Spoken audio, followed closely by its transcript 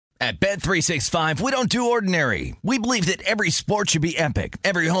At Bet365, we don't do ordinary. We believe that every sport should be epic.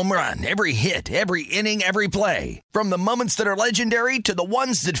 Every home run, every hit, every inning, every play. From the moments that are legendary to the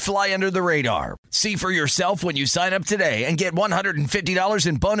ones that fly under the radar. See for yourself when you sign up today and get $150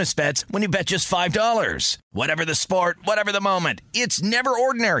 in bonus bets when you bet just $5. Whatever the sport, whatever the moment, it's never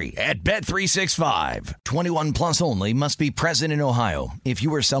ordinary at Bet365. 21 plus only. Must be present in Ohio. If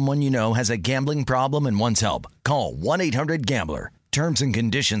you or someone you know has a gambling problem and wants help, call 1-800-GAMBLER. Terms and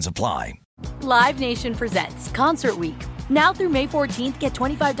conditions apply. Live Nation presents Concert Week. Now through May 14th, get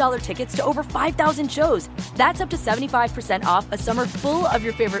 $25 tickets to over 5,000 shows. That's up to 75% off a summer full of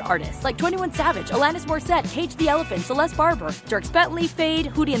your favorite artists like 21 Savage, Alanis Morissette, Cage the Elephant, Celeste Barber, Dierks Bentley, Fade,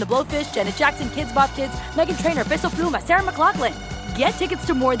 Hootie and the Blowfish, Janet Jackson, Kids Bop Kids, Meghan Trainor, Peso Pluma, Sarah McLachlan. Get tickets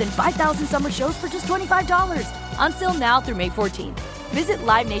to more than 5,000 summer shows for just $25. Until now through May 14th. Visit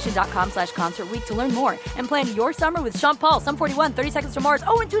LiveNation.com/Concert Week to learn more and plan your summer with Sean Paul, Sum 41, 30 Seconds to Mars,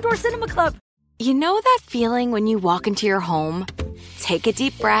 and Two Door Cinema Club. You know that feeling when you walk into your home, take a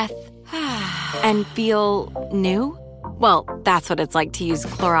deep breath, and feel new? Well, that's what it's like to use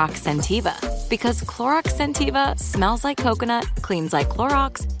Clorox Scentiva. Because Clorox Scentiva smells like coconut, cleans like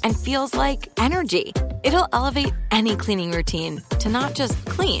Clorox, and feels like energy. It'll elevate any cleaning routine to not just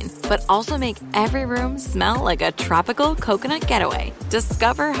clean, but also make every room smell like a tropical coconut getaway.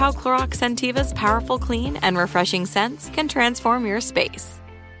 Discover how Clorox Scentiva's powerful clean and refreshing scents can transform your space.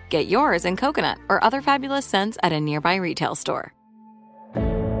 Get yours in coconut or other fabulous scents at a nearby retail store.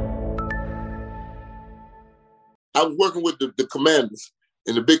 I was working with the Commanders,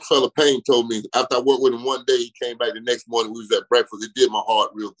 and the big fella Payne told me after I worked with him one day, he came back the next morning. We was at breakfast. It did my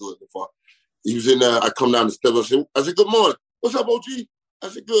heart real good. He was in there. I come down the steps. I said, "Good morning. What's up, OG?" I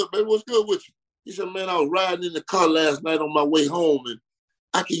said, "Good, baby. What's good with you?" He said, "Man, I was riding in the car last night on my way home, and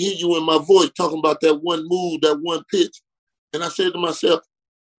I can hear you in my voice talking about that one move, that one pitch." And I said to myself,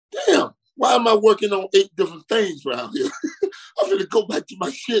 "Damn, why am I working on 8 different things around here? I'm going to go back to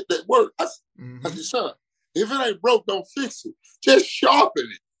my shit that worked." I said, "Son, if it ain't broke, don't fix it. Just sharpen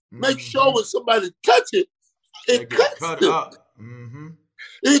it. Make sure when somebody touch it, it cuts them.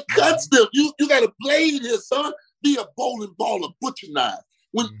 It cuts them. You got a blade here, son. Be a bowling ball, a butcher knife.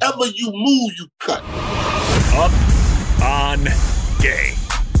 Whenever you move, you cut." Up on Game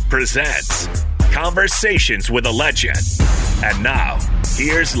presents Conversations with a Legend. And now,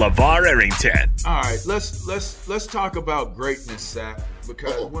 here's LeVar Arrington. All right, let's talk about greatness, Zach,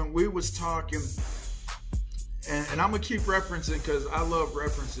 because when we was talking, and I'm gonna keep referencing because I love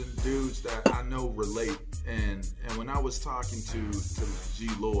referencing dudes that I know relate. And when I was talking to G.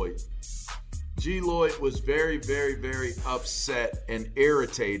 Lloyd was very, very, very upset and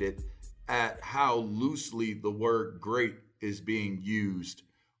irritated at how loosely the word great is being used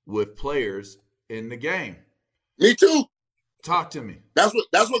with players in the game. Me too. Talk to me. That's what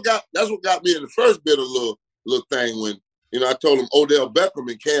got me in the first bit of little thing when I told him Odell Beckham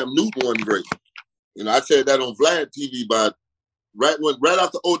and Cam Newton wasn't great. I said that on Vlad TV, but right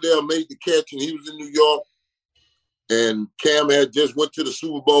after Odell made the catch and he was in New York, and Cam had just went to the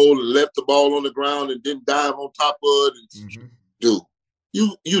Super Bowl and left the ball on the ground and didn't dive on top of it. And, dude,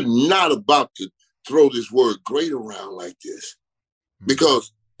 you're not about to throw this word great around like this,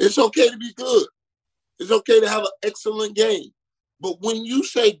 because it's okay to be good. It's okay to have an excellent game. But when you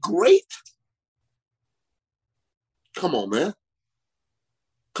say great, come on, man.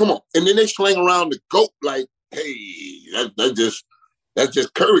 Come on. And then they sling around the GOAT like, hey, that's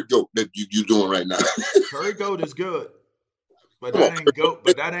just Curry GOAT that you doing right now. Curry GOAT is good. But that ain't GOAT.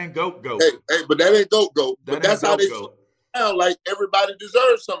 But that ain't GOAT. Hey, but that ain't GOAT. But that's how they sound like everybody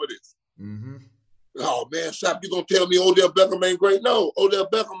deserves some of this. Oh man, Shop, you gonna tell me Odell Beckham ain't great? No, Odell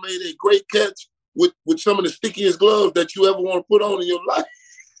Beckham made a great catch with some of the stickiest gloves that you ever want to put on in your life.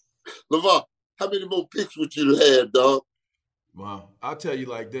 LeVar, how many more picks would you have, dog? Well, I'll tell you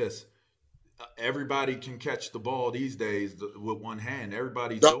like this. Everybody can catch the ball these days with one hand.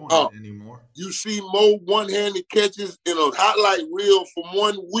 Everybody's doing it anymore. You see more one-handed catches in a highlight reel from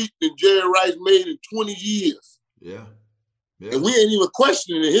 1 week than Jerry Rice made in 20 years. Yeah. And we ain't even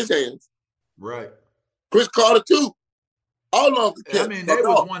questioning in his hands. Right. Chris Carter, too. All of them. I mean, they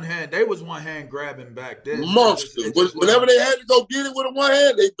was one hand grabbing back then. Monster. Whenever they had to go get it with a one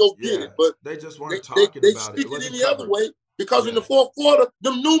hand, they go get it. But they just weren't talking about it. They stick it any other way because in the fourth quarter,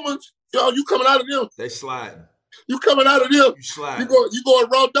 them Newmans, you coming out of them. They sliding. You coming out of them. You sliding. You going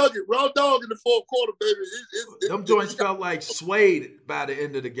raw dog in the fourth quarter, baby. Them joints felt like suede by the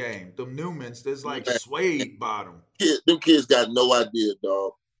end of the game. Them Newmans, there's like suede bottom. Them kids got no idea,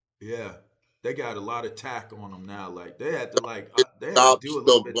 dog. Yeah. They got a lot of tack on them now. Like they had to do a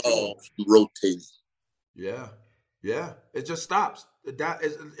little bit too much. Rotating. Yeah. It just stops.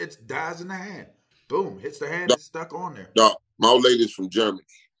 It's dies in the hand. Boom, hits the hand. No, it's stuck on there. No, my old lady's from Germany.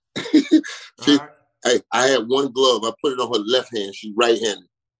 Hey, I had one glove. I put it on her left hand. She's right-handed.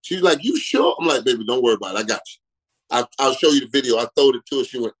 She's like, "You sure?" I'm like, "Baby, don't worry about it. I got you. I'll show you the video." I throwed it to her.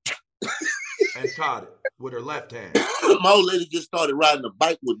 She went and caught it with her left hand. My old lady just started riding a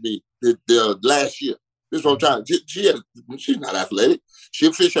bike with me the last year. This is what I'm trying. She's not athletic.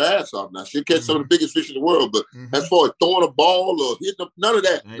 She'll fish her ass off now. She'll catch some of the biggest fish in the world. But as far as throwing a ball or hitting none of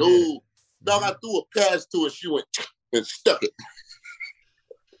that. No. Dog, I threw a pass to her. She went and stuck it.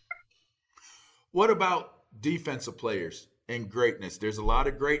 What about defensive players and greatness? There's a lot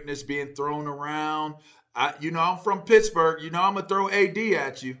of greatness being thrown around. I'm from Pittsburgh. I'm going to throw AD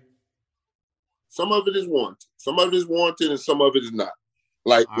at you. Some of it is warranted. Some of it is warranted and some of it is not.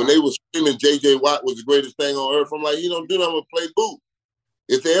 Like when they were screaming J.J. Watt was the greatest thing on earth, I'm like, he don't do nothing but play boo.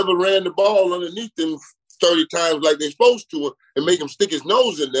 If they ever ran the ball underneath him 30 times like they're supposed to and make him stick his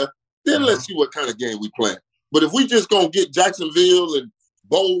nose in there, then let's see what kind of game we playing. But if we just going to get Jacksonville and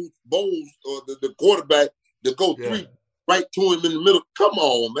Bowles or the quarterback to go three right to him in the middle, come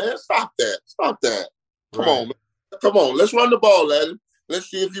on, man. Stop that. Come on, man. Come on. Let's run the ball at him.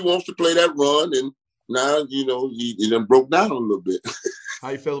 Let's see if he wants to play that run. And now, he done broke down a little bit. How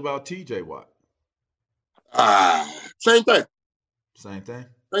you feel about TJ Watt? Same thing. Same thing.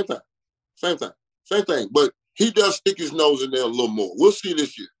 But he does stick his nose in there a little more. We'll see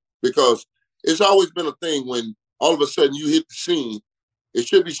this year because it's always been a thing when all of a sudden you hit the scene, it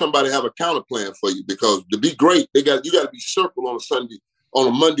should be somebody have a counter plan for you because to be great, you got to be circled on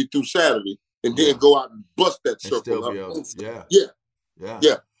a Monday through Saturday, and then go out and bust that circle up.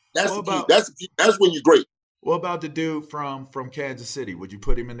 Yeah. That's the key. That's the key. That's when you're great. What about the dude from Kansas City? Would you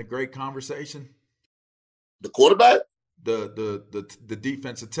put him in the great conversation? The quarterback? The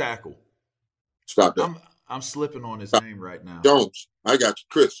defensive tackle. Stop that. I'm slipping on his name right now. Jones. I got you.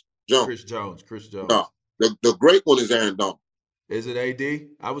 Chris Jones. No. The great one is Aaron Donald. Is it AD?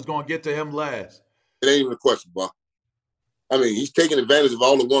 I was going to get to him last. It ain't even a question, bro. I mean, he's taking advantage of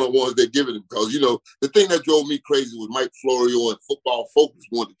all the one-on-ones they're giving him because, the thing that drove me crazy was Mike Florio and Football Focus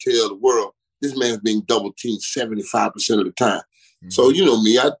wanted to tell the world this man's being double-teamed 75% of the time. Mm-hmm. So,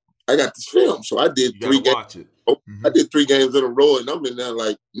 me, I got this film. So I did 3 games. Watch it. I did 3 games in a row, and I'm in there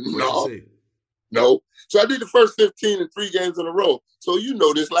like, no. So I did the first 15 in 3 games in a row. So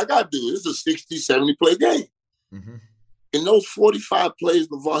this like I do. It's a 60, 70-play game. Mm-hmm. In those 45 plays,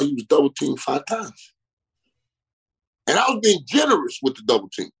 LeVar, he was double-teamed 5 times. And I was being generous with the double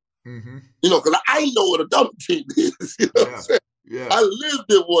team. Mm-hmm. Because I know what a double team is. What I'm saying? Yeah. I lived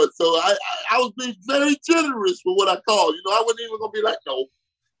it once. So I was being very generous with what I called. I wasn't even going to be like, no.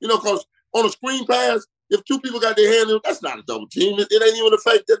 Because on a screen pass, if 2 people got their hand in, that's not a double team. It ain't even the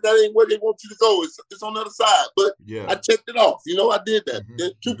fact that ain't where they want you to go. It's on the other side. But I checked it off. I did that. Mm-hmm.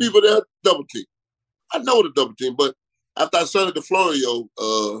 2 people there, double team. I know the double team. But after I started the Florio,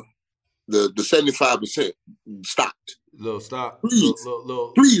 the 75% stopped. Stop. Please.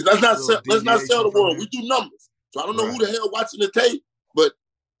 Let's not sell the world. We do numbers. So I don't know who the hell watching the tape, but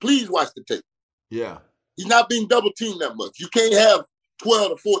please watch the tape. Yeah. He's not being double teamed that much. You can't have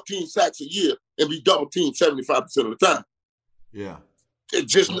 12 to 14 sacks a year and be double teamed 75% of the time. Yeah.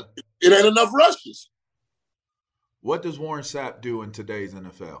 It ain't enough rushes. What does Warren Sapp do in today's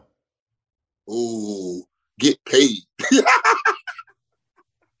NFL? Ooh, get paid.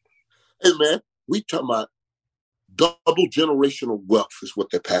 Hey, man, we talking about double generational wealth is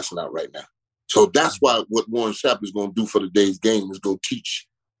what they're passing out right now. So that's why what Warren Sapp is going to do for today's game is go teach.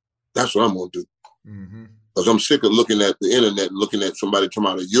 That's what I'm going to do. Because I'm sick of looking at the internet and looking at somebody talking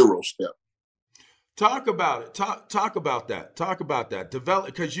about a Euro step. Talk about it. Talk about that. Talk about that. Develop,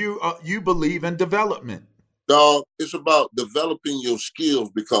 because you believe in development. Dog, it's about developing your skills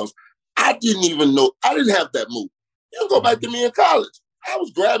because I didn't even know. I didn't have that move. You go back to me in college. I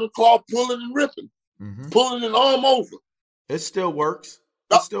was grabbing, claw, pulling, and ripping. Pulling an arm over. It still works.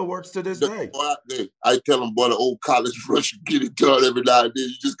 It still works to this day. I tell them, boy, the old college rush, you get it done every now and then.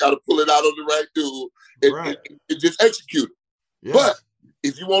 You just got to pull it out on the right dude and just execute it. Yes. But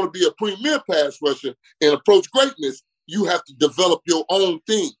if you want to be a premier pass rusher and approach greatness, you have to develop your own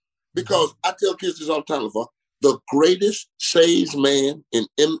thing. Because I tell kids this all the time, LeVar, the greatest saves man in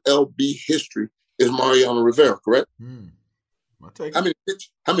MLB history is Mariano Rivera, correct? How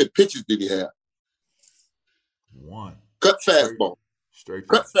many pitches did he have? 1. Cut fastball. Straight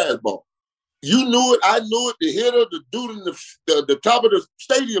cut fastball. You knew it. I knew it. The hitter, the dude in the top of the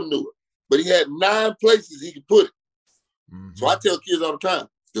stadium knew it. But he had 9 places he could put it. So I tell kids all the time,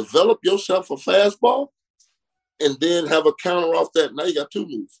 develop yourself a fastball and then have a counter off that. Now you got 2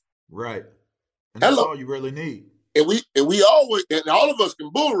 moves. Right. And that's all you really need. And we always, and all of us can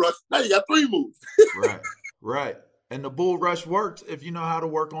bull rush. Now you got 3 moves. Right. And the bull rush works if you know how to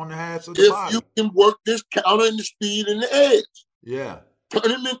work on the halves of the body. If you can work this counter and the speed and the edge. Yeah.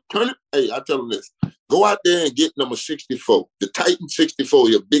 Turn it. Hey, I tell them this. Go out there and get number 64. The Titan 64,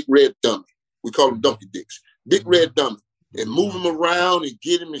 your big red dummy. We call them donkey dicks. Big red dummy. And move him around and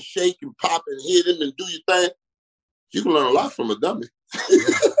get him and shake and pop and hit him and do your thing. You can learn a lot from a dummy. Yeah.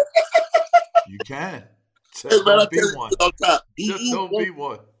 You can. Hey, man, I tell you all the time. Don't be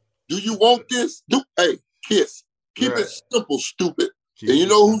one. Do you want this? Hey, Kiss. Keep it simple, stupid. And you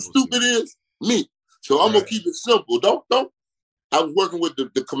know who stupid is? Me. So I'm going to keep it simple. Don't. I was working with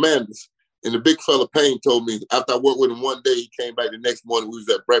the Commanders, and the big fella Payne told me, after I worked with him one day, he came back the next morning, we was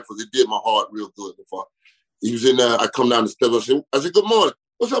at breakfast. It did my heart real good. He was in there. I come down the steps. I said, good morning.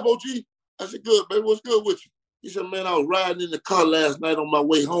 What's up, OG? I said, good, baby. What's good with you? He said, man, I was riding in the car last night on my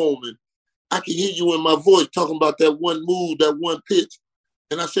way home, and I can hear you in my voice talking about that one move, that one pitch.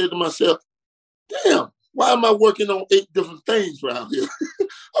 And I said to myself, damn, why am I working on 8 different things around here?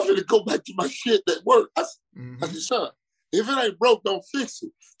 I'm going to go back to my shit that worked. I said, son, if it ain't broke, don't fix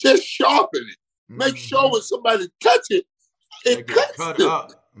it. Just sharpen it. Make sure when somebody touch it, it cuts them.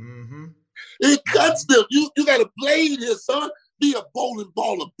 It cuts them. You got a blade here, son. Be a bowling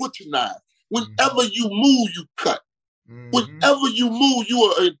ball, a butcher knife. Whenever you move, you cut. Whenever you move, you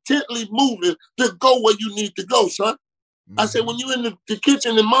are intently moving to go where you need to go, son. I said, when you in the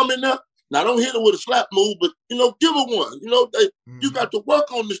kitchen and mom in there, now don't hit her with a slap move, but, give her one. You got to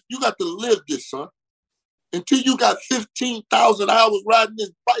work on this. You got to live this, son. Until you got 15,000 hours riding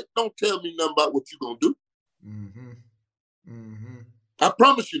this bike, don't tell me nothing about what you're going to do. I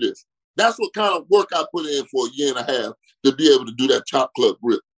promise you this. That's what kind of work I put in for a year and a half to be able to do that chop club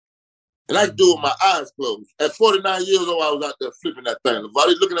grip. And I can do it with my eyes closed. At 49 years old, I was out there flipping that thing. If I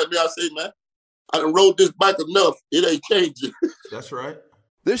looking at me, I say, man, I done rode this bike enough. It ain't changing. That's right.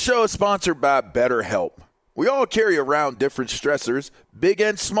 This show is sponsored by BetterHelp. We all carry around different stressors, big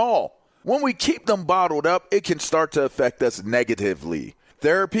and small. When we keep them bottled up, it can start to affect us negatively.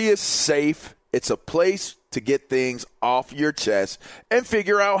 Therapy is safe. It's a place to get things off your chest and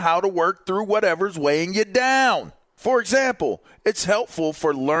figure out how to work through whatever's weighing you down. For example, it's helpful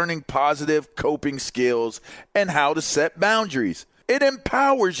for learning positive coping skills and how to set boundaries. It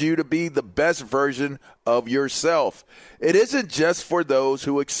empowers you to be the best version of yourself. It isn't just for those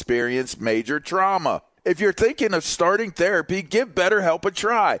who experience major trauma. If you're thinking of starting therapy, give BetterHelp a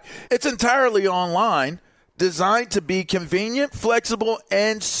try. It's entirely online, designed to be convenient, flexible,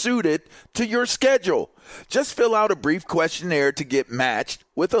 and suited to your schedule. Just fill out a brief questionnaire to get matched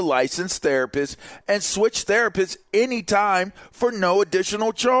with a licensed therapist and switch therapists anytime for no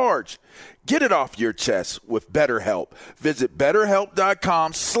additional charge. Get it off your chest with BetterHelp. Visit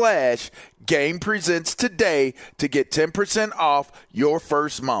BetterHelp.com/GamePresents today to get 10% off your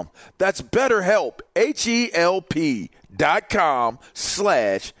first month. That's BetterHelp,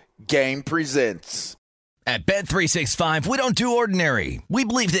 HELP.com/GamePresents. At Bet365, we don't do ordinary. We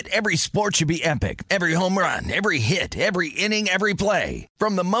believe that every sport should be epic. Every home run, every hit, every inning, every play.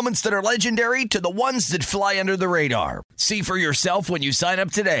 From the moments that are legendary to the ones that fly under the radar. See for yourself when you sign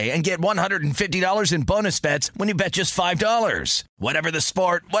up today and get $150 in bonus bets when you bet just $5. Whatever the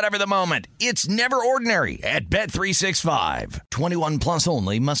sport, whatever the moment, it's never ordinary at Bet365. 21 plus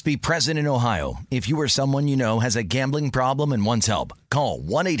only. Must be present in Ohio. If you or someone you know has a gambling problem and wants help, call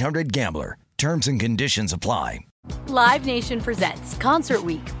 1-800-GAMBLER. Terms and conditions apply. Live Nation presents Concert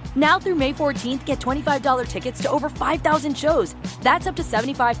Week. Now through May 14th, get $25 tickets to over 5,000 shows. That's up to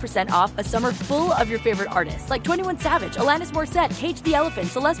 75% off a summer full of your favorite artists like 21 Savage, Alanis Morissette, Cage the Elephant,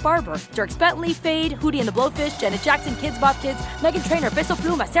 Celeste Barber, Dierks Bentley, Fade, Hootie and the Blowfish, Janet Jackson, Kidz Bop Kids, Meghan Trainor, Bissell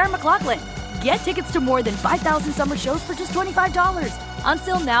Pluma, Sarah McLachlan. Get tickets to more than 5,000 summer shows for just $25.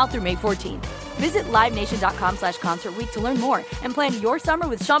 Until now through May 14th. Visit LiveNation.com/Concert Week to learn more and plan your summer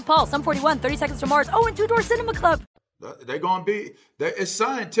with Sean Paul, Sum 41, 30 Seconds to Mars, and Two Door Cinema Club. They're going to be, it's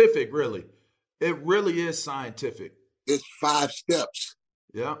scientific, really. It really is scientific. It's 5 steps.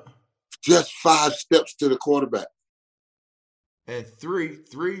 Yeah. Just 5 steps to the quarterback. And three,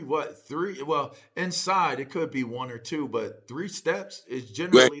 well, inside it could be 1 or 2, but 3 steps is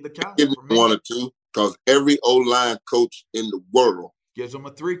generally the count for me. 1 or 2, because every O-line coach in the world gives them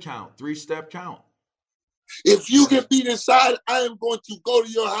a 3-step count. If you get beat inside, I am going to go to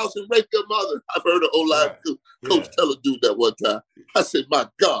your house and rape your mother. I've heard an O-line coach tell a dude that one time. I said, my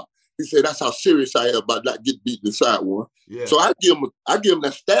God. He said, that's how serious I am about not getting beaten inside one. Yeah. So I give them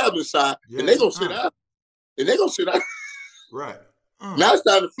that stab inside, and they're going to sit down. And they're going to sit down. Right. Now it's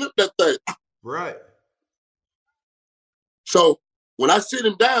time to flip that thing. Right. So when I sit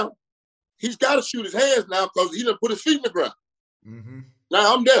him down, he's got to shoot his hands now because he done put his feet in the ground. Mm-hmm.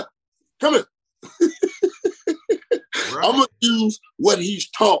 Now I'm there. Come here. Right. I'm going to use what he's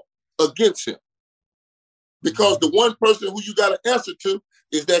taught against him. Because the one person who you got to answer to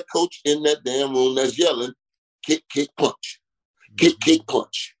is that coach in that damn room that's yelling, kick, kick, punch. Kick, kick,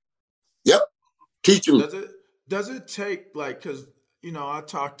 punch. Yep. Teach him. Does it take, like, because, you know, I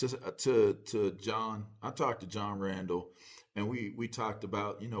talked to John. I talked to John Randall, and we talked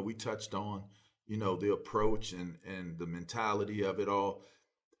about, you know, we touched on, you know, the approach and the mentality of it all.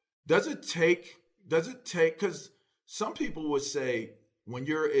 Does it take, because some people would say when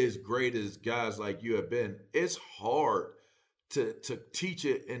you're as great as guys like you have been, it's hard to teach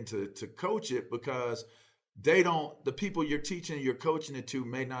it and to coach it because the people you're teaching, you're coaching it to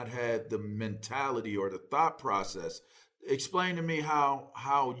may not have the mentality or the thought process. Explain to me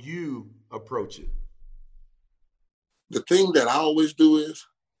how you approach it. The thing that I always do is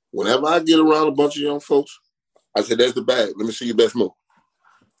whenever I get around a bunch of young folks, I say, there's the bag. Let me see your best move.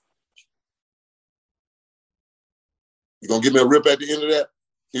 You gonna give me a rip at the end of that?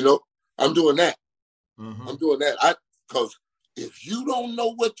 You know, I'm doing that. Mm-hmm. I'm doing that. Because if you don't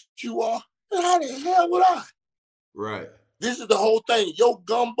know what you are, then how the hell would I? Right. This is the whole thing. Your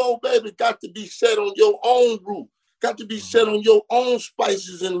gumbo, baby, got to be set on your own root. Got to be set on your own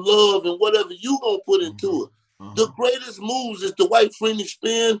spices and love and whatever you gonna put into it. The greatest moves is the white Freeney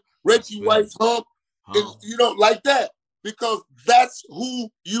spin, Reggie White's hump, and you know, like that. Because that's who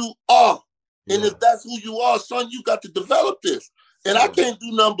you are. And if that's who you are, son, you got to develop this. And I can't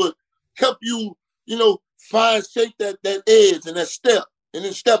do nothing but help you, you know, shake that edge and that step and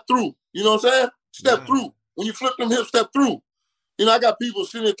then step through. You know what I'm saying? Step through. When you flip them hips, step through. You know, I got people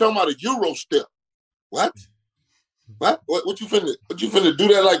sitting there talking about a Euro step. What? What you finna do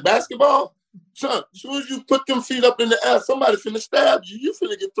that like basketball? Son, as soon as you put them feet up in the air, somebody finna stab you. You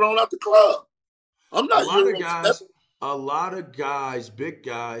finna get thrown out the club. I'm not A lot of guys, big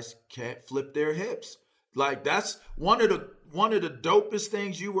guys, can't flip their hips. Like that's one of the dopest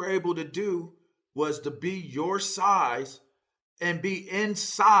things you were able to do was to be your size and be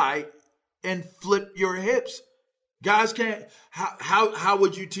inside and flip your hips. Guys can't. How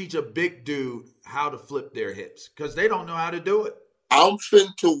would you teach a big dude how to flip their hips? Because they don't know how to do it. I'm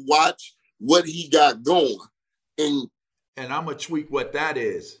finna to watch what he got going, and I'm gonna tweak what that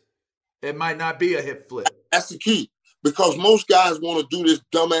is. It might not be a hip flip. That's the key. Because most guys want to do this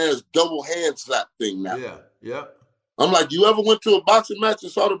dumbass double hand slap thing now. Yeah. I'm like, you ever went to a boxing match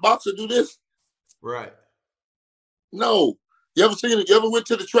and saw the boxer do this? Right. No. You ever went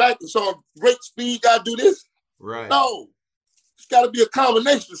to the track and saw a great speed guy do this? Right. No. It's got to be a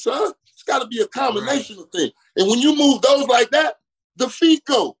combination, son. It's got to be a combination of things. And when you move those like that, the feet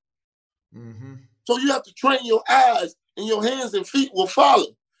go. Mm-hmm. So you have to train your eyes and your hands and feet will follow.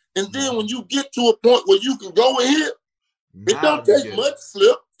 And then when you get to a point where you can go in here, it don't take much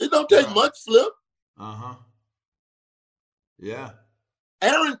flip. It don't take much flip. Uh-huh. Yeah.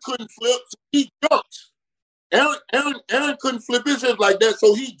 Aaron couldn't flip, so he jumps. Aaron couldn't flip his hips like that,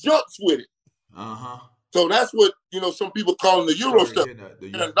 so he jumps with it. Uh-huh. So that's what, you know, some people call the Euro step,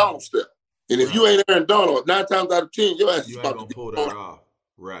 Aaron Donald step. And if you ain't Aaron Donald, 9 times out of 10, your ass is about to pull that off.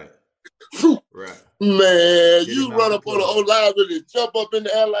 Right. Right. Man, you run up on the old line and jump up in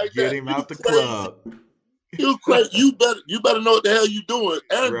the air like that. Get him out the club. You crazy. You better know what the hell you doing.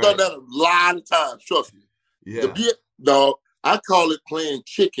 Aaron done that a lot of times, trust me. Yeah. Dog, I call it playing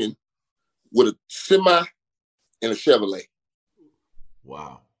chicken with a semi and a Chevrolet.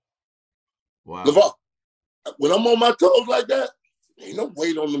 Wow. LeVar, when I'm on my toes like that, ain't no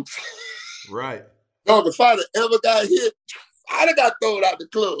weight on them. Right. Dog, if I'd have ever got hit, I'd have got thrown out the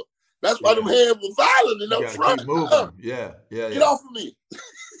club. That's why them hands were violent and up front. Keep moving. Yeah. Get off of me.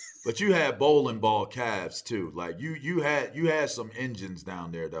 But you had bowling ball calves too. Like you had some engines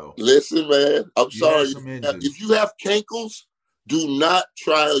down there though. Listen, man, I'm sorry. If you have cankles, do not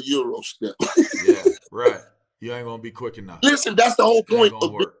try a Euro step. Yeah, right. You ain't gonna be quick enough. Listen, that's the whole point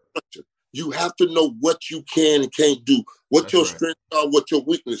of big structure. You have to know what you can and can't do, what your strengths are, what your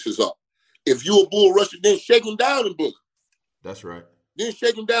weaknesses are. If you a bull rusher, then shake him down and book. That's right. Then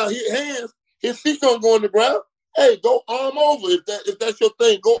shake him down, his hands, his feet don't go on the ground. Hey, go arm over if that's your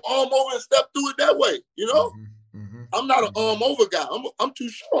thing. Go arm over and step through it that way. You know, I'm not an arm over guy. I'm too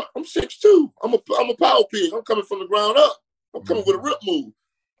short. I'm 6'2". I'm a power pig. I'm coming from the ground up. I'm coming with a rip move.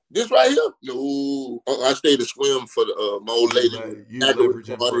 This right here, no. I stayed to swim for my old lady. You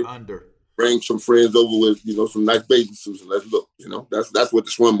leveraging for under. Bring some friends over with some nice bathing suits and let's look. That's what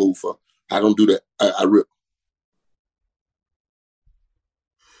the swim move for. I don't do that. I rip.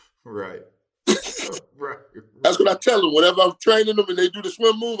 Right. Right. That's what I tell them. Whenever I'm training them and they do the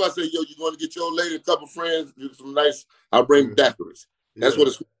swim move, I say, yo, you going to get your old lady, a couple friends, do some nice, I'll bring daiquiris. That's what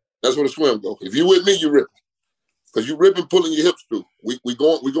a swim go. If you with me, you ripping. Because you ripping, pulling your hips through. We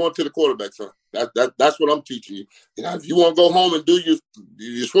going to the quarterback, son. That's what I'm teaching you. If you want to go home and do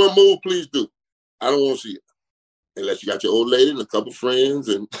your swim move, please do. I don't want to see it. Unless you got your old lady and a couple friends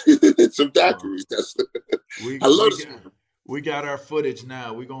and some daiquiris. I love it. We got our footage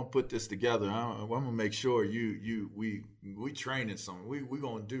now. We're gonna put this together. I'm gonna make sure we training some. We're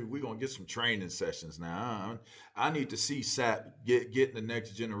gonna get some training sessions now. I need to see Sap getting the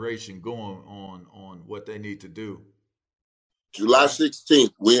next generation going on what they need to do. July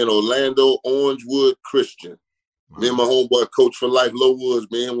 16th, we're in Orlando, Orangewood Christian. Me and my homeboy, Coach for Life, Low Woods,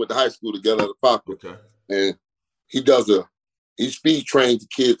 me and went to high school together at the Parker. Okay. And he speed trains the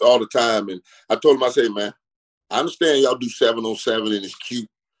kids all the time. And I told him, I say, man, I understand y'all do 7-on-7 and it's cute,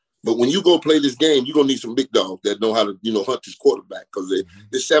 but when you go play this game, you're going to need some big dogs that know how to, hunt this quarterback, because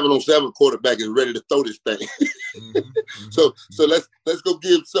this 7-on-7 quarterback is ready to throw this thing. So let's go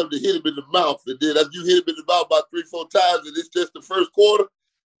give him something to hit him in the mouth. And then after you hit him in the mouth about 3-4 times and it's just the first quarter,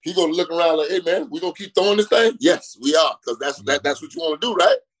 he's going to look around like, hey, man, we going to keep throwing this thing? Yes, we are, because that's what you want to do,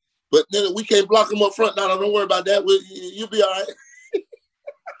 right? But then we can't block him up front. No, don't worry about that. You'll be all right.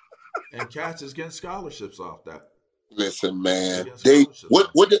 And Cats is getting scholarships off that. Listen, man.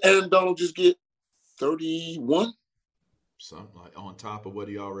 What did Aaron Donald just get? 31? Something like on top of what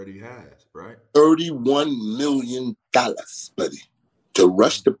he already has, right? $31 million, buddy, to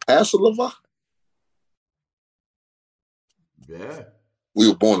rush the passer, LeVar. Yeah. We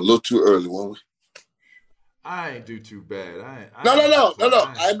were born a little too early, weren't we? I ain't do too bad. No.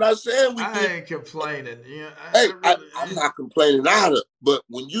 I'm not saying we did. I ain't complaining. Yeah, I'm not complaining either. But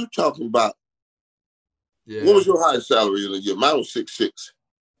when you talking about, what was your highest salary in a year? Mine was 6'6".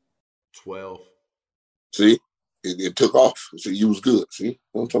 12. See, it took off. See, you was good. See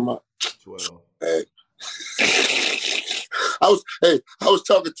what I'm talking about? 12. Hey. I was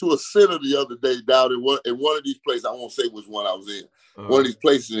talking to a center the other day down in one of these places. I won't say which one I was in. One of these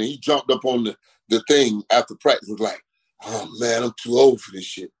places, and he jumped up on the thing after practice, was like, oh man, I'm too old for this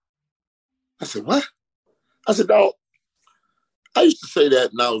shit. I said, what? I said, dog, I used to say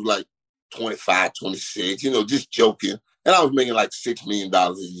that and I was like 25, 26, just joking. And I was making like $6 million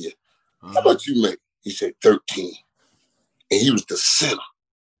a year. How much you make? He said 13. And he was the center.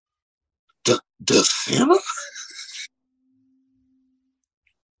 The center?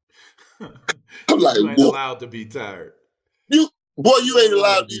 I'm like, you ain't allowed to be tired. You ain't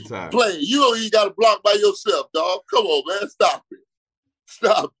allowed to play. You don't even got to block by yourself, dog. Come on, man.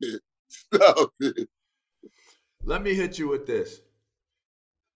 Stop it. Let me hit you with this.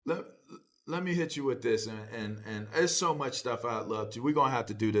 Let me hit you with this. And there's so much stuff I'd love to. We're going to have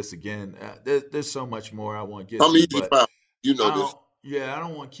to do this again. There's so much more I want to get to. But this. Yeah, I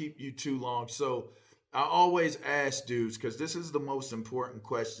don't want to keep you too long. So I always ask dudes, because this is the most important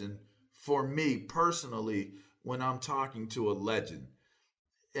question for me personally when I'm talking to a legend.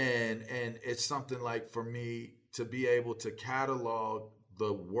 And it's something like, for me to be able to catalog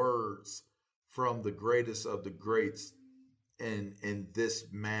the words from the greatest of the greats in this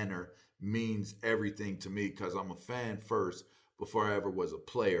manner means everything to me, because I'm a fan first before I ever was a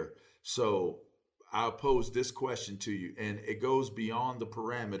player. So I'll pose this question to you, and it goes beyond the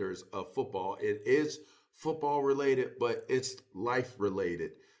parameters of football. It is football related, but it's life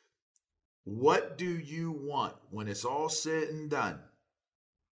related. What do you want when it's all said and done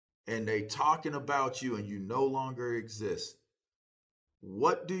and they talking about you and you no longer exist?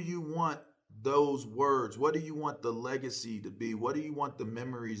 What do you want those words? What do you want the legacy to be? What do you want the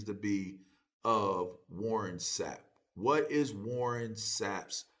memories to be of Warren Sapp? What is Warren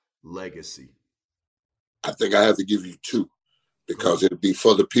Sapp's legacy? I think I have to give you two, because it'll be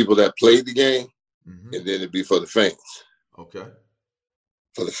for the people that played the game, and then it'll be for the fans. Okay.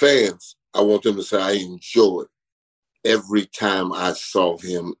 For the fans, I want them to say I enjoyed every time I saw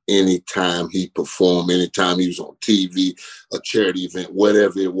him, anytime he performed, anytime he was on TV, a charity event,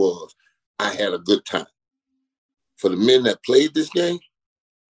 whatever it was, I had a good time. For the men that played this game,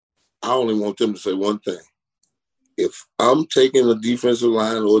 I only want them to say one thing. If I'm taking a defensive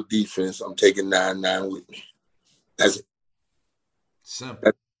line or defense, I'm taking 9-9 with me. That's it.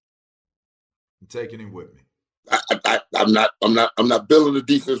 Simple. I'm taking him with me. I'm not building the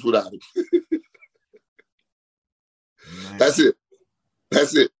defense without him. That's it.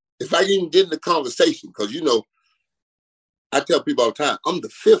 If I can even get in the conversation, because I tell people all the time, I'm the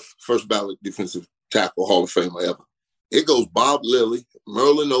 5th first ballot defensive tackle Hall of Famer ever. It goes Bob Lilly,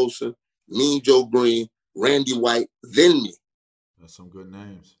 Merlin Olsen, Mean Joe Green, Randy White, then me. That's some good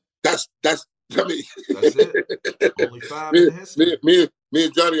names. That's I mean, that's it. Only 5 in history. Me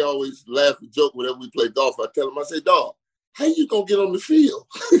and Johnny always laugh and joke whenever we play golf. I tell him, I say, dog, how you gonna get on the field?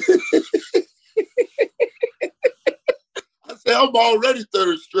 I say, I'm already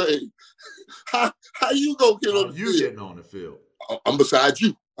third string. How you gonna get on the field? You getting on the field? I'm beside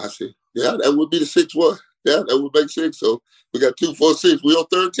you. I said, yeah, that would be the 6-1. Yeah, that would make 6. So we got 2, 4, 6. We on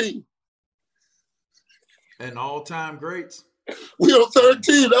 13. And all-time greats. We on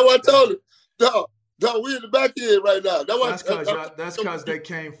 13. That's what I told him. Dog, we in the back end right now. That's because they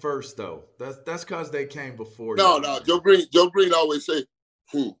came first, though. That's because they came before. No. Joe Green always say,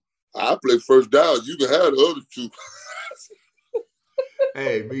 I play first down. You can have the other 2.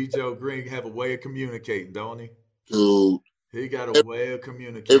 Hey, me, Joe Green, have a way of communicating, don't he? Dude. He got a way of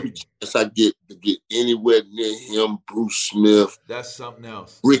communicating. Every chance I get to get anywhere near him, Bruce Smith. That's something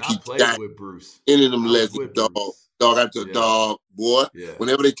else. Ricky I played with Bruce. Any of them legends, dog. Dog after dog, boy. Yeah.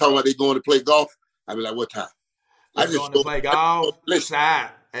 Whenever they talk about they going to play golf, I be like, what time? I just going to play golf.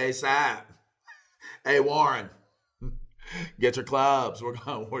 Sap. Hey, Warren. Get your clubs. We're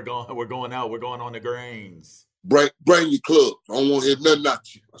going out. We're going on the greens. Bring your clubs. I don't want to hear nothing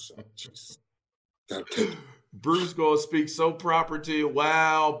out you. Gotta take it. Bruce gonna speak so proper to you.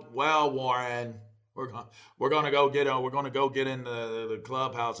 Well, Warren, we're gonna go get on. We're gonna go get in the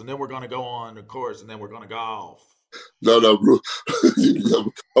clubhouse, and then we're gonna go on the course, and then we're gonna golf. No, Bruce.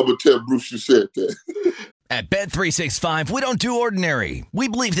 I'm gonna tell Bruce you said that. At Bet365, we don't do ordinary. We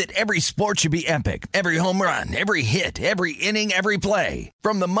believe that every sport should be epic. Every home run, every hit, every inning, every play.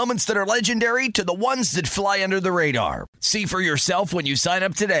 From the moments that are legendary to the ones that fly under the radar. See for yourself when you sign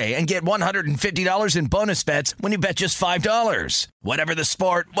up today and get $150 in bonus bets when you bet just $5. Whatever the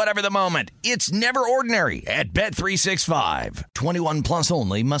sport, whatever the moment, it's never ordinary at Bet365. 21 plus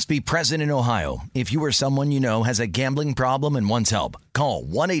only. Must be present in Ohio. If you or someone you know has a gambling problem and wants help, call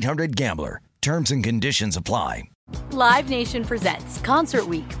 1-800-GAMBLER. Terms and conditions apply. Live Nation presents Concert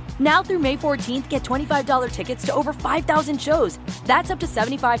Week. Now through May 14th, get $25 tickets to over 5,000 shows. That's up to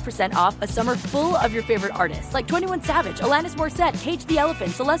 75% off a summer full of your favorite artists like 21 Savage, Alanis Morissette, Cage the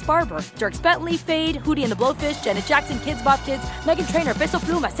Elephant, Celeste Barber, Dierks Bentley, Fade, Hootie and the Blowfish, Janet Jackson, Kidz Bop Kids, Meghan Trainor, Peso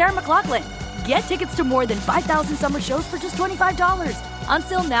Pluma, Sarah McLachlan. Get tickets to more than 5,000 summer shows for just $25.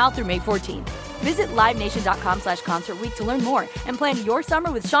 Until now through May 14th. Visit LiveNation.com/Concert Week to learn more and plan your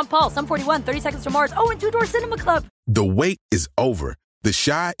summer with Sean Paul, Sum 41, 30 Seconds to Mars, and Two Door Cinema Club. The wait is over. The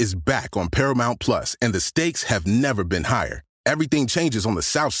Chi is back on Paramount Plus, and the stakes have never been higher. Everything changes on the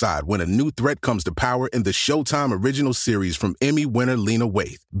South Side when a new threat comes to power in the Showtime original series from Emmy winner Lena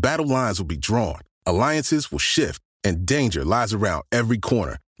Waithe. Battle lines will be drawn, alliances will shift, and danger lies around every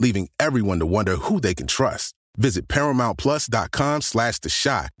corner, leaving everyone to wonder who they can trust. Visit ParamountPlus.com/The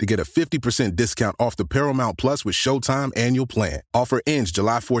Chi to get a 50% discount off the Paramount Plus with Showtime annual plan. Offer ends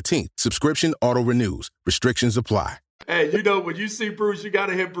July 14th. Subscription auto-renews. Restrictions apply. Hey, when you see Bruce, you got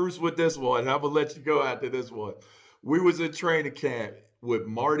to hit Bruce with this one. I'm going to let you go after this one. We was in training camp with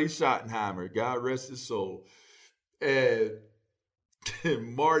Marty Schottenheimer, God rest his soul. And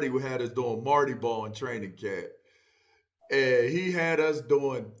Marty had us doing Marty ball in training camp. And he had us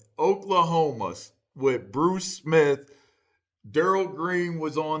doing Oklahomas with Bruce Smith. Daryl Green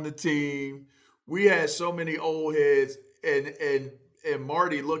was on the team. We had so many old heads, and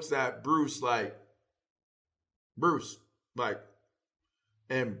Marty looks at Bruce like,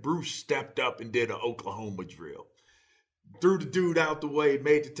 and Bruce stepped up and did an Oklahoma drill. Threw the dude out the way,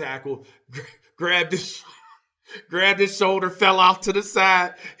 made the tackle, grabbed his shoulder, fell off to the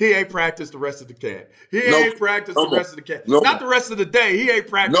side. He ain't practiced the rest of the camp. Not the rest of the day. He ain't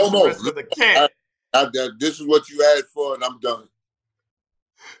practiced the rest of the camp. This is what you asked for, and I'm done.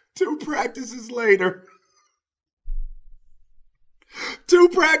 2 practices later,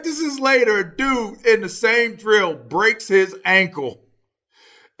 a dude in the same drill breaks his ankle.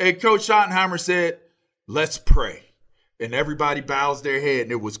 And Coach Schottenheimer said, let's pray. And everybody bows their head,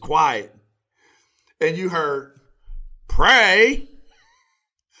 and it was quiet. And you heard, pray?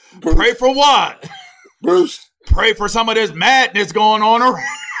 Bruce. Pray for what? Bruce. Pray for some of this madness going on around.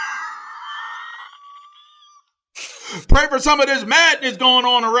 Pray for some of this madness going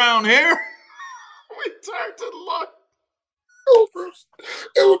on around here. We turned to the Lord. It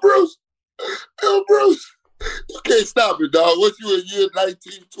was Bruce. You can't stop it, dog. Once you in year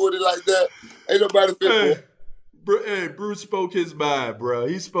 19, 20 like that, ain't nobody fit. Hey, Bruce spoke his mind, bro.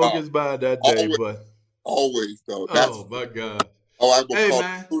 He spoke his mind that day, always, though. My God. I'm gonna call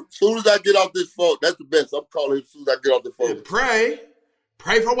man. As soon as I get off this phone, that's the best. I'm calling him as soon as I get off the phone. Yeah,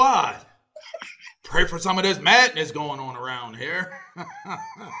 pray for what? Pray for some of this madness going on around here.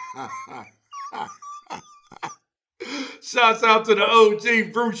 Shouts out to the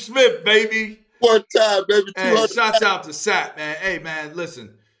OG Bruce Smith, baby. One time, baby. Hey, shouts out to Sap, man. Hey, man,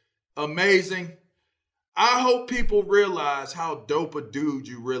 listen. Amazing. I hope people realize how dope a dude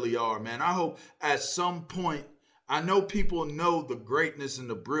you really are, man. I hope at some point, I know people know the greatness and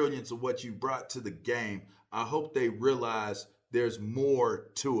the brilliance of what you brought to the game. I hope they realize there's more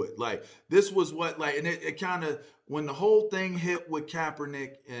to it. Like, this was what, like, and it kind of, when the whole thing hit with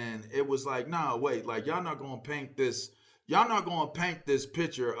Kaepernick, and it was like, nah, wait, like, y'all not going to paint this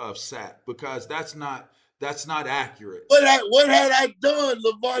picture of Sap, because that's not accurate. What had I done,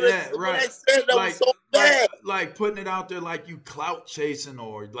 LeVar? Yeah, right. I said that was so bad. Like putting it out there like you clout chasing,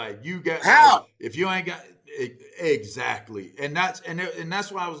 or like you got how? Like, if you ain't got exactly, and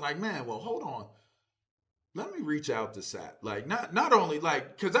that's why I was like, man, well, hold on, let me reach out to Sap. Like not only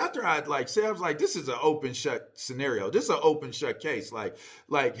like, because after I'd like say, I was like, this is an open shut scenario. This is an open shut case. Like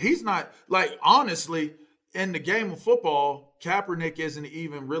he's not, like, honestly, in the game of football, Kaepernick isn't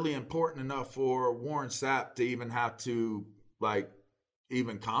even really important enough for Warren Sapp to even have to, like,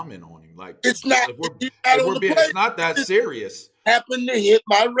 even comment on him. Like, it's not. It's not that serious. Happened to hit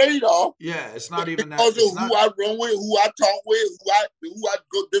my radar. Yeah, it's not even that. Because of who I run with, who I talk with, who I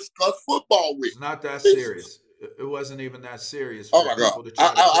go discuss football with. It's not that serious. It wasn't even that serious. Oh my God!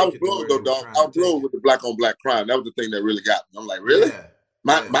 I was blown though, dog. I was blown with the black on black crime. That was the thing that really got me. I'm like, really? Yeah.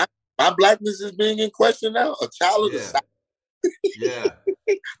 My blackness is being in question now. A child of the South. Yeah.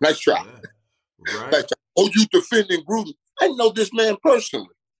 Nice try. Yeah. Right. Nice try. Oh, you defending Gruden? I know this man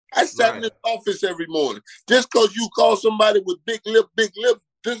personally. I sat in his office every morning. Just because you call somebody with big lips,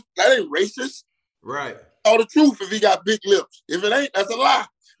 that ain't racist. Right. Tell the truth if he got big lips. If it ain't, that's a lie.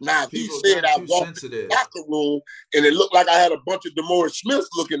 Now, if he said I walked in the locker room and it looked like I had a bunch of DeMaurice Smiths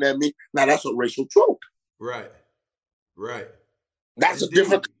looking at me, now that's a racial trope. Right. That's a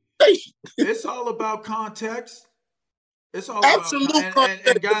different. It's all about context. It's all absolute about context.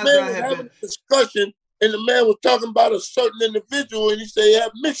 And guys, the man was having a discussion, and the man was talking about a certain individual, and he said he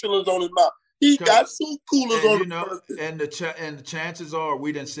had Michelin's on his mouth. He got soup coolers on his mouth. And the chances are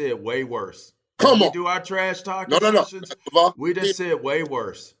we didn't say it way worse. Come on, we do our trash talk. No. We didn't say it way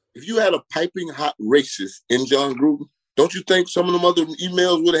worse. If you had a piping hot racist in John Gruden, don't you think some of them other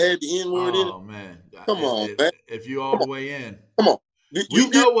emails would have had the N-word in it? Oh man, come on, man. If you all the way in, come on. We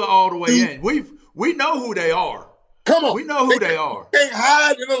know we're all the way in. We know who they are. Come on. We know who they are. You can't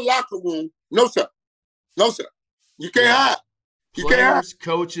hide in a locker room. No, sir. You can't hide. You Players, can't hide.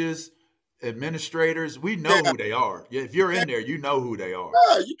 Coaches, administrators, we know who they are. Yeah, if you're in there, you know who they are.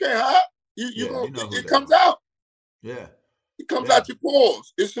 Yeah, you can't hide. It comes out. Yeah. It comes out your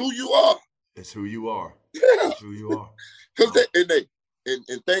pores. It's who you are. It's who you are. Yeah. It's who you are. Because and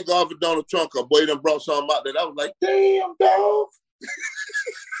thank God for Donald Trump. Our boy done brought something out that I was like, damn, dog.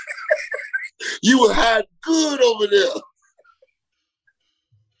 You were hiding good over there.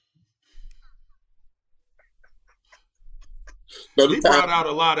 He brought out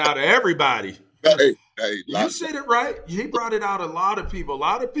a lot out of everybdy. Hey, you said it right. He brought it out a lot of people. A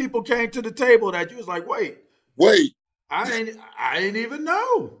lot of people came to the table that you was like, wait. I ain't even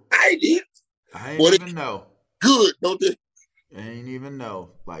know. I ain't even know. Good, don't they? I ain't even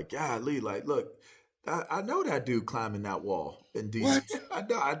know. Like, golly, like, look, I know that dude climbing that wall in DC. I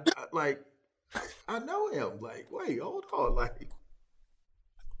know him. Like, wait, hold on. Like,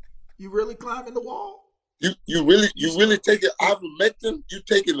 you really climbing the wall? You really taking ivermectin? You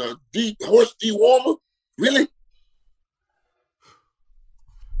taking a horse dewormer? Really?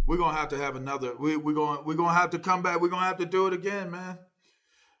 We're gonna have to have another. We're gonna have to come back. We're gonna have to do it again, man.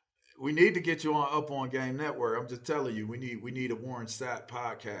 We need to get you up on Game Network. I'm just telling you, we need a Warren Sapp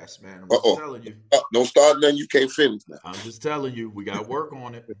podcast, man. I'm just telling you. Don't start nothing you can't finish now. I'm just telling you, we got to work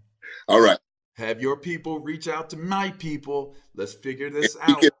on it. All right. Have your people reach out to my people. Let's figure this out.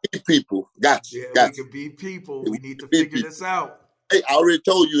 We can be people. Gotcha. We can be people. We need to figure this out. Hey, I already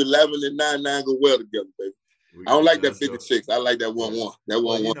told you 11 and 9 go well together, baby. I don't like that 56. I like that 1-1. That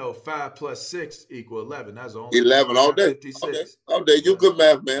 1-1. 5 plus 6 equal 11. That's only 11 all day. 56. All day. You're good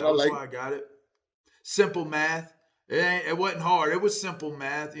math, man. That's why I got it. Simple math. It wasn't hard. It was simple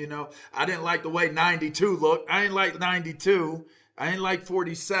math. You know, I didn't like the way 92 looked. I didn't like 92. I didn't like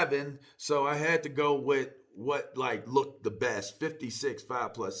 47. So I had to go with what looked the best. 56,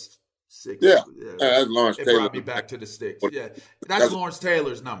 5 plus 6. Yeah. That's Lawrence Taylor. It brought me back to the sticks. Yeah. That's Lawrence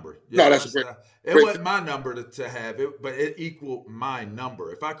Taylor's number. Yeah, that's great. It wasn't my number to have it, but it equaled my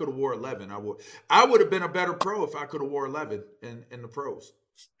number. If I could have wore 11, I would have been a better pro if I could have wore 11 in the pros.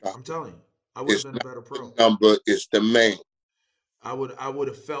 I'm telling you. I would have been a better pro. Number is the man. I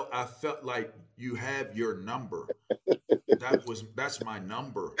felt like you have your number. That's my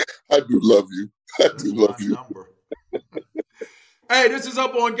number. I do love you. I do love you. Number. Hey, this is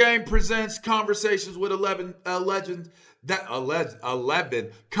Up On Game presents Conversations with 11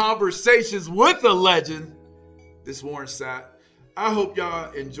 Conversations with a Legend. This is Warren Sapp. I hope y'all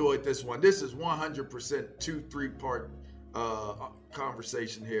enjoyed this one. This is 100% 2-3-part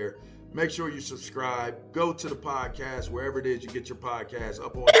conversation here. Make sure you subscribe. Go to the podcast, wherever it is you get your podcast,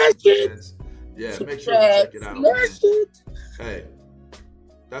 Up On Game presents. Yeah, make sure you check it out. Hey,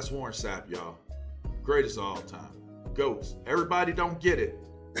 that's Warren Sapp, y'all. Greatest of all time. Goats. Everybody don't get it,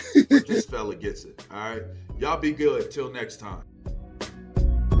 but this fella gets it. All right? Y'all be good. Till next time.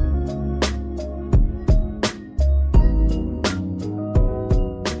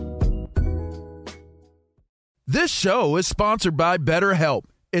 This show is sponsored by BetterHelp.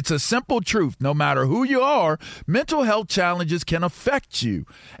 It's a simple truth. No matter who you are, mental health challenges can affect you,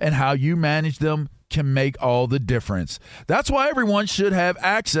 and how you manage them can make all the difference. That's why everyone should have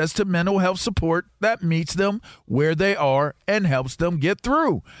access to mental health support that meets them where they are and helps them get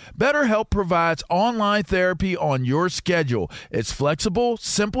through. BetterHelp provides online therapy on your schedule. It's flexible,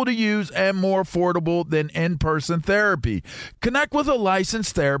 simple to use, and more affordable than in-person therapy. Connect with a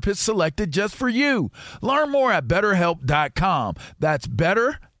licensed therapist selected just for you. Learn more at BetterHelp.com. That's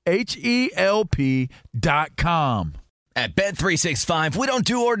BetterHelp.com. At Bet365, we don't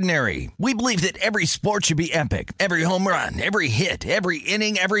do ordinary. We believe that every sport should be epic. Every home run, every hit, every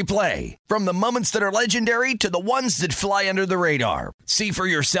inning, every play. From the moments that are legendary to the ones that fly under the radar. See for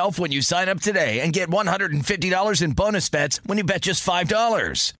yourself when you sign up today and get $150 in bonus bets when you bet just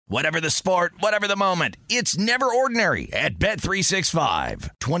 $5. Whatever the sport, whatever the moment, it's never ordinary at Bet365.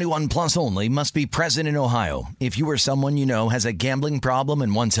 21 plus only. Must be present in Ohio. If you or someone you know has a gambling problem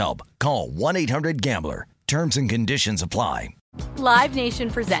and wants help, call 1-800-GAMBLER. Terms and conditions apply. Live Nation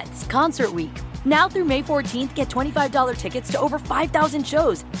presents Concert Week. Now through May 14th, get $25 tickets to over 5,000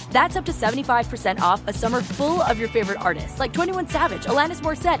 shows. That's up to 75% off a summer full of your favorite artists like 21 Savage, Alanis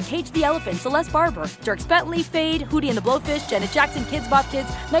Morissette, Cage the Elephant, Celeste Barber, Dierks Bentley, Fade, Hootie and the Blowfish, Janet Jackson, Kidz Bop Kids,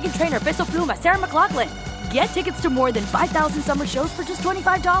 Meghan Trainor, Peso Pluma, Sarah McLachlan. Get tickets to more than 5,000 summer shows for just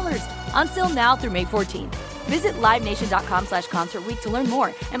 $25. Until now through May 14th. Visit LiveNation.com/Concert Week to learn more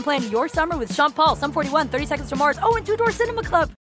and plan your summer with Sean Paul, Sum 41, 30 Seconds to Mars, and Two Door Cinema Club.